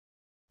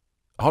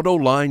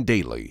Autoline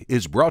Daily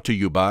is brought to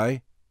you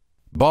by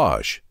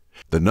Bosch.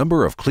 The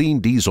number of clean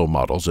diesel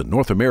models in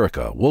North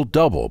America will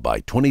double by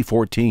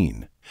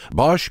 2014.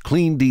 Bosch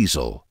Clean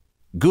Diesel.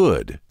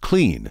 Good,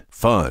 clean,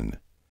 fun.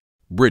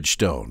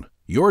 Bridgestone.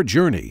 Your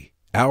journey,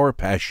 our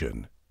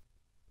passion.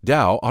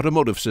 Dow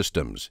Automotive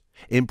Systems.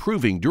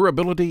 Improving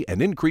durability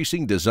and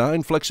increasing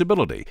design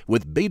flexibility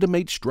with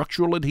Betamate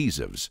structural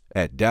adhesives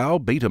at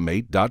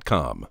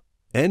dowbetamate.com.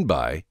 And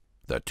by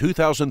the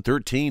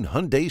 2013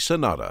 Hyundai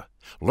Sonata.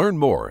 Learn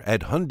more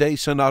at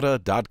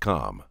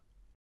hyundaisonata.com.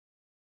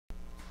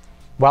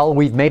 Well,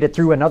 we've made it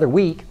through another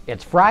week.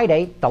 It's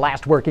Friday, the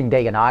last working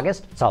day in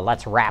August, so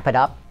let's wrap it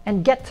up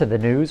and get to the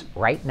news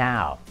right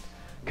now.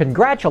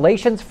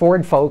 Congratulations,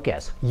 Ford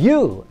Focus.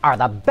 You are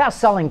the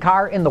best-selling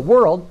car in the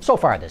world so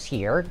far this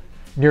year.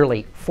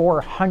 Nearly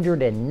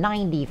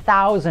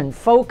 490,000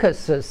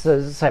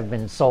 Focuses have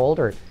been sold,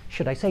 or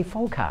should I say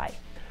Foci.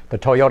 The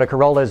Toyota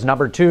Corolla is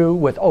number 2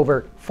 with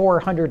over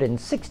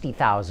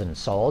 460,000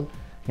 sold.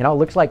 You know,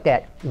 looks like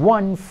that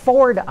one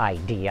Ford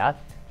idea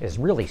is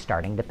really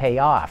starting to pay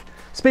off.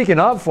 Speaking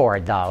of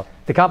Ford, though,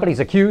 the company's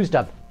accused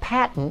of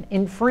patent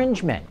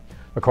infringement.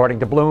 According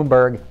to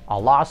Bloomberg, a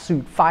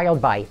lawsuit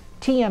filed by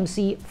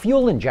TMC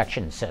Fuel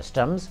Injection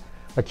Systems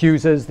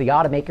accuses the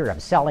automaker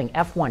of selling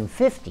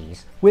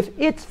F-150s with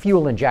its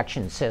fuel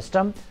injection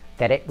system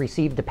that it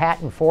received a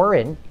patent for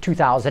in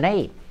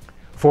 2008.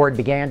 Ford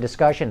began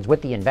discussions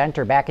with the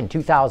inventor back in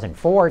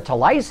 2004 to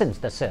license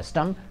the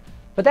system,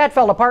 but that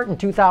fell apart in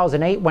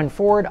 2008 when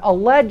Ford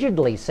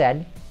allegedly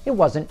said it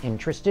wasn't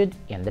interested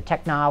in the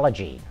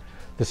technology.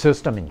 The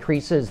system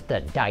increases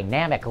the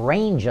dynamic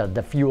range of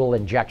the fuel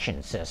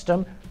injection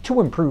system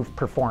to improve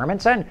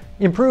performance and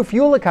improve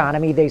fuel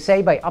economy, they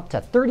say, by up to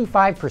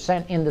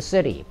 35% in the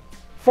city.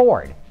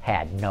 Ford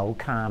had no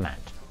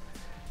comment.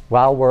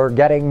 While we're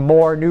getting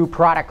more new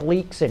product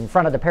leaks in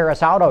front of the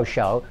Paris Auto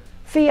Show,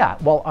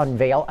 Fiat will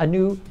unveil a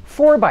new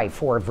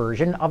 4x4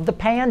 version of the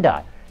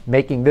Panda,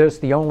 making this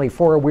the only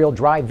four-wheel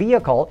drive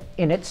vehicle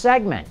in its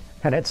segment.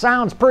 And it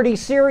sounds pretty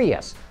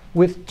serious,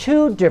 with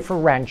 2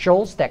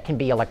 differentials that can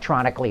be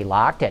electronically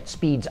locked at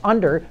speeds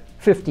under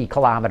 50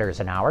 kilometers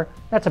an hour.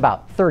 That's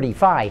about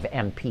 35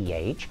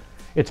 mph.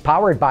 It's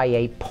powered by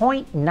a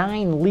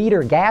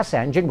 0.9-liter gas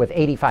engine with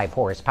 85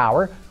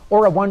 horsepower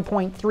or a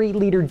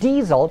 1.3-liter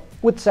diesel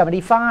with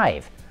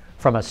 75.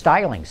 From a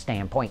styling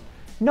standpoint,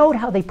 note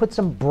how they put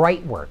some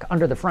bright work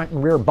under the front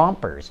and rear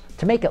bumpers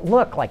to make it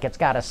look like it's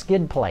got a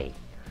skid plate.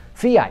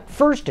 Fiat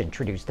first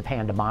introduced the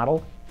Panda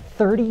model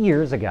 30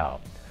 years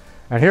ago.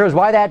 And here's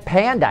why that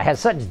Panda has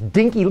such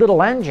dinky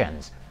little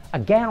engines. A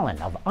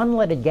gallon of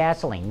unleaded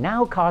gasoline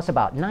now costs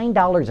about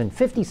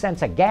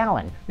 $9.50 a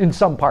gallon in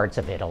some parts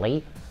of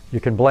Italy. You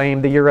can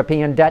blame the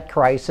European debt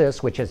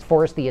crisis, which has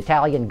forced the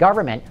Italian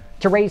government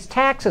to raise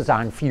taxes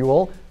on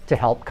fuel to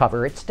help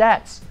cover its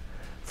debts.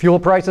 Fuel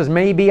prices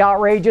may be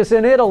outrageous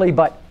in Italy,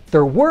 but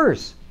they're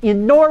worse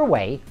in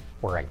Norway,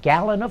 where a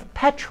gallon of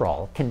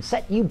petrol can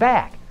set you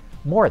back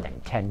more than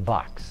 10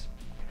 bucks.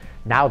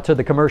 Now to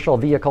the commercial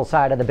vehicle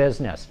side of the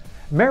business.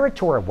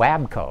 Meritor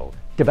Wabco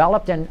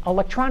developed an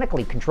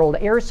electronically controlled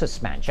air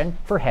suspension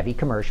for heavy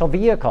commercial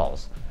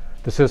vehicles.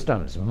 The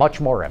system's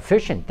much more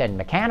efficient than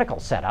mechanical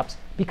setups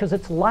because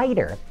it's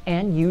lighter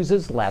and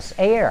uses less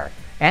air,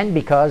 and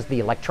because the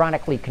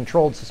electronically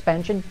controlled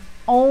suspension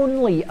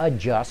only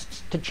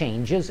adjusts to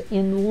changes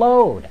in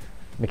load.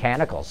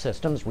 Mechanical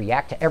systems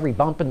react to every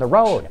bump in the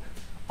road.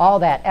 All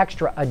that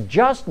extra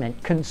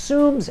adjustment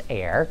consumes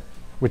air,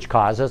 which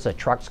causes a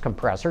truck's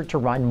compressor to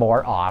run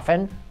more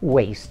often,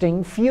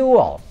 wasting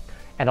fuel.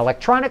 An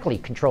electronically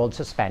controlled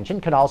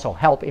suspension can also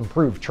help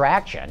improve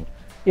traction.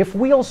 If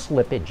wheel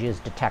slippage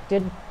is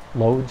detected,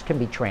 loads can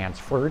be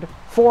transferred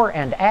fore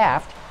and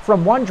aft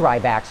from one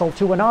drive axle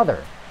to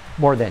another.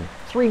 More than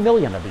 3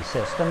 million of these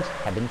systems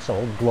have been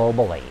sold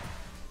globally.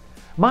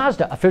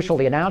 Mazda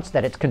officially announced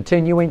that it's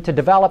continuing to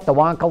develop the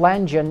Wankel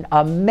engine.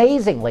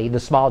 Amazingly, the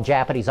small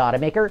Japanese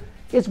automaker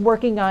is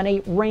working on a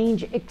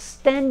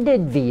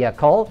range-extended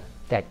vehicle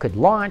that could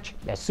launch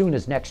as soon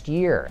as next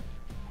year.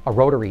 A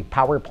rotary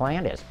power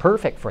plant is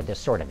perfect for this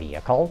sort of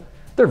vehicle.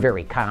 They're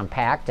very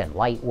compact and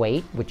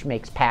lightweight, which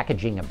makes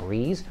packaging a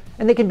breeze,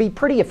 and they can be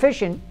pretty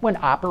efficient when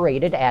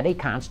operated at a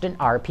constant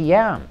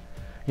RPM.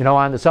 You know,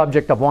 on the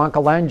subject of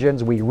Wankel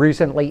engines, we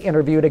recently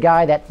interviewed a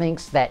guy that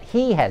thinks that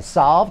he has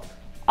solved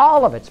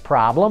all of its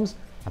problems,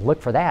 and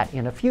look for that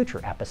in a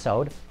future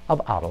episode of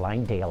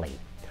Autoline Daily.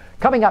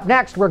 Coming up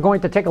next, we're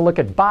going to take a look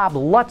at Bob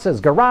Lutz's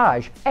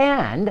garage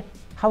and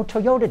how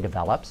Toyota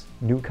develops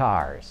new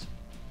cars.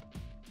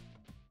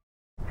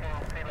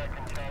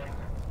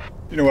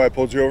 You know why I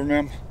pulled you over,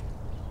 ma'am?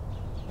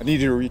 I need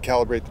you to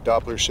recalibrate the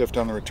Doppler shift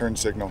on the return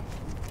signal.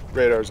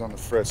 Radar's on the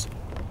frisk.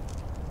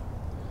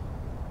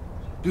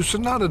 Do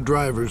Sonata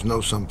drivers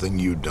know something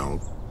you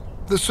don't?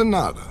 The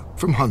Sonata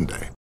from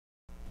Hyundai.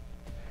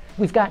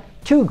 We've got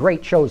 2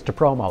 great shows to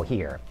promo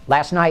here.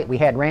 Last night we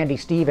had Randy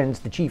Stevens,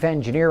 the chief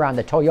engineer on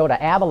the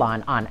Toyota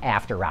Avalon, on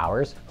After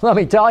Hours. Let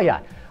me tell you,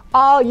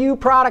 all you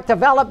product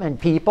development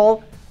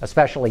people,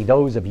 especially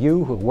those of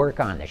you who work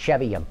on the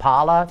Chevy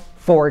Impala,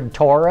 Ford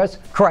Taurus,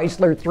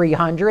 Chrysler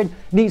 300,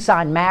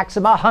 Nissan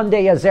Maxima,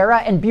 Hyundai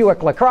Azera, and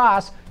Buick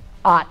LaCrosse,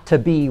 ought to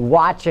be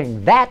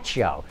watching that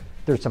show.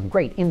 There's some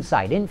great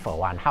inside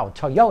info on how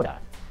Toyota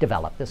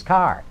developed this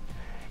car.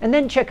 And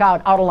then check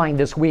out Autoline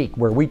This Week,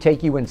 where we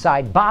take you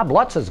inside Bob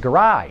Lutz's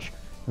garage.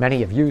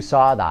 Many of you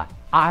saw the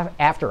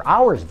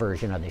after-hours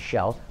version of the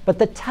show, but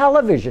the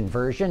television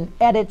version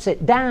edits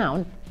it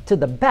down to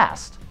the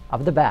best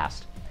of the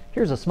best.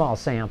 Here's a small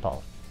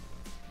sample.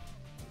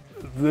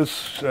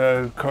 This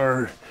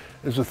car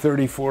is a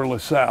 34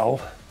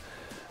 LaSalle,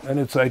 and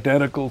it's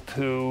identical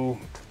to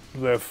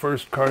the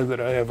first car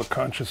that I have a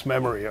conscious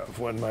memory of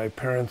when my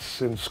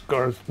parents in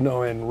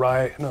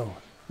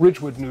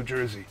Ridgewood, New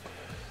Jersey.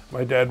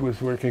 My dad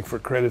was working for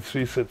Credit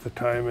Suisse at the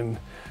time in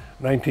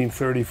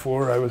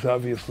 1934. I was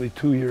obviously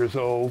 2 years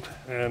old,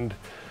 and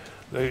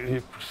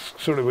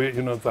sort of,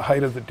 the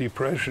height of the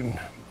Depression,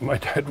 my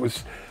dad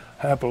was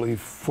happily,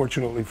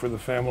 fortunately for the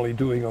family,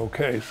 doing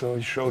okay. So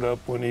he showed up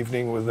one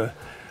evening with a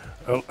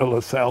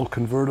LaSalle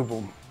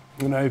convertible.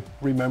 And I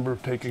remember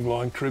taking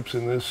long trips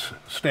in this,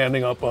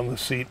 standing up on the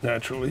seat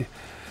naturally.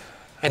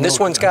 And this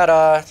one's got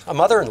a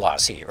mother-in-law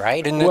seat,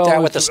 right? Isn't it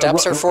that what the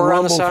steps are for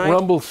on the side?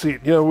 Rumble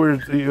seat. Yeah,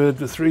 you had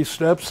the 3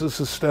 steps. This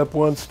is step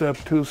 1, step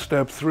 2,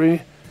 step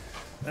 3.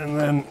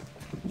 And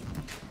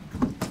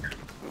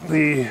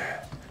then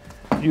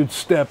you'd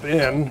step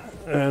in,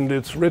 and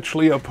it's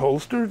richly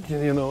upholstered,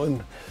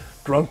 in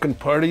drunken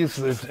parties.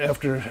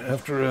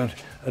 After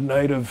a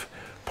night of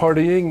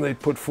partying, they'd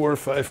put 4 or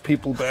 5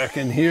 people back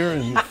in here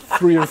and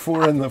 3 or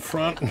 4 in the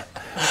front.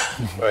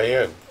 Well,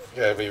 you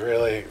gotta be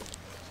really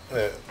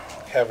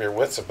have your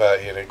wits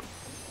about you to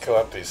go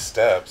up these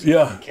steps.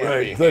 Yeah,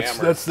 right.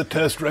 That's the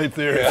test right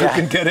there. Yeah. If you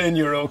can get in,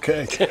 you're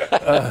okay.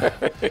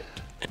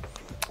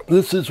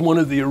 This is one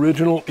of the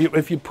original.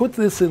 If you put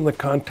this in the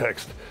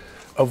context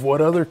of what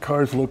other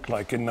cars looked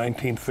like in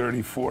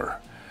 1934.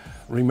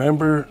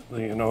 Remember,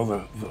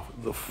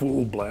 the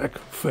full black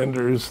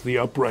fenders, the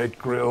upright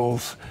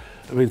grills.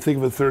 I mean, think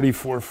of a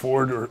 34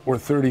 Ford or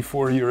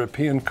 34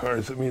 European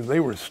cars. I mean, they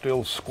were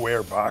still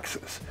square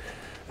boxes.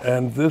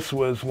 And this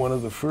was one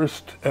of the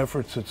first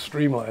efforts at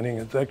streamlining.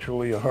 It's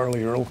actually a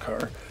Harley Earl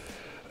car.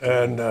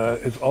 And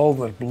it's all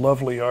the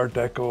lovely Art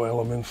Deco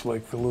elements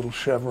like the little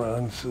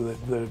chevrons,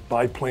 the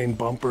biplane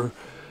bumper,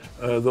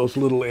 those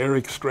little air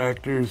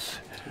extractors.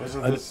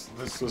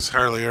 This was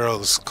Harley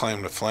Earl's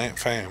claim to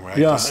fame, right?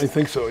 Yeah, I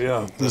think so,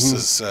 yeah. This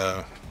is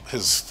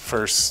his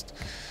first,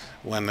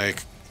 when they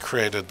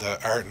created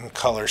the art and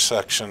color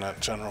section at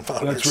General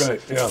Motors. That's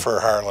right, yeah. For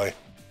Harley.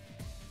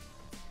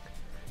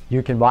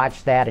 You can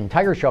watch that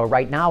entire show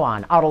right now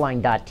on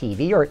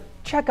Autoline.tv or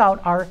check out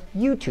our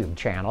YouTube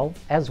channel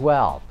as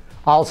well.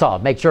 Also,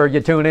 make sure you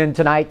tune in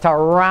tonight to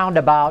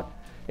Roundabout.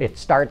 It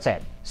starts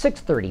at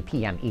 6:30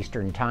 p.m.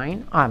 Eastern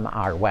Time on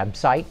our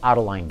website,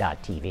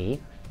 Autoline.tv.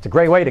 It's a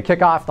great way to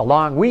kick off the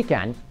long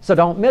weekend, so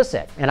don't miss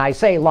it. And I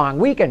say long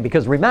weekend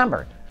because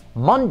remember,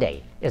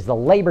 Monday is the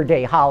Labor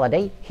Day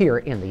holiday here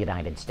in the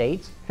United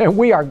States, and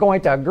we are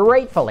going to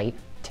gratefully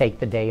take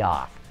the day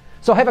off.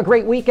 So have a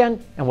great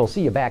weekend, and we'll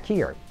see you back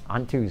here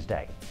on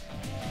Tuesday.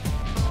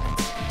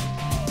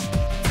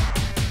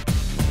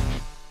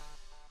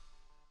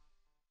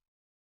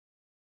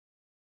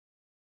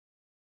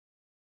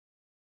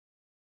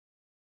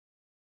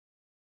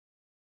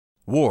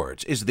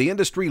 Ward's is the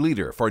industry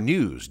leader for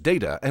news,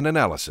 data, and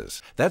analysis.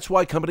 That's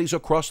why companies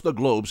across the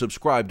globe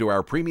subscribe to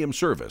our premium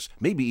service,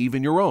 maybe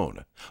even your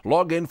own.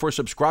 Log in for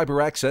subscriber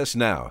access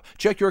now.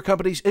 Check your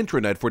company's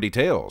intranet for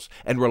details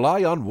and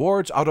rely on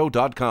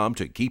wardsauto.com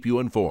to keep you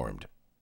informed.